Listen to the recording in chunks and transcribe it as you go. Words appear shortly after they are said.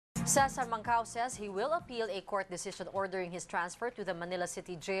Cesar Mancao says he will appeal a court decision ordering his transfer to the Manila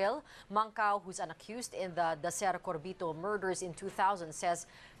City Jail. Mancao, who's an accused in the Dacer Corbito murders in 2000, says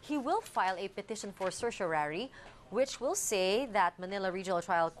he will file a petition for certiorari, which will say that Manila Regional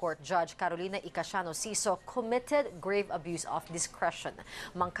Trial Court Judge Carolina Icasiano Siso committed grave abuse of discretion.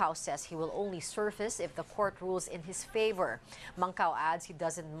 Mancao says he will only surface if the court rules in his favor. Mancao adds he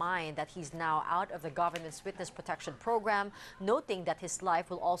doesn't mind that he's now out of the government's witness protection program, noting that his life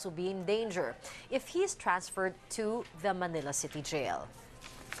will also be in danger if he is transferred to the Manila City Jail.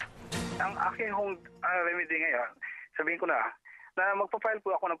 Ang aking remedy ngayon, sabihin ko na magpa-file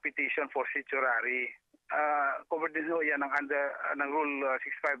po ako ng petition for certiorari. Covered din ho yan ng Rule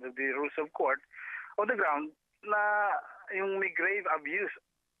 65 of the Rules of Court on the ground na yung may grave abuse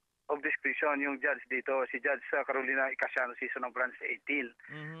of discretion yung judge dito, si Judge Carolina Icasiano Siso ng Branch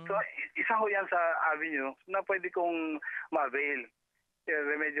 18. So isa ho yan sa avenue na pwede kong ma-avail.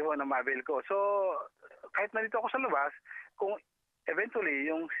 Remedyo ho na ma-avail ko. So kahit nandito ako sa labas, kung eventually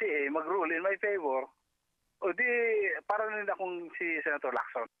yung CA mag-rule in my favor, o di para rin akong si Senator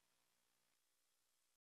Lacson.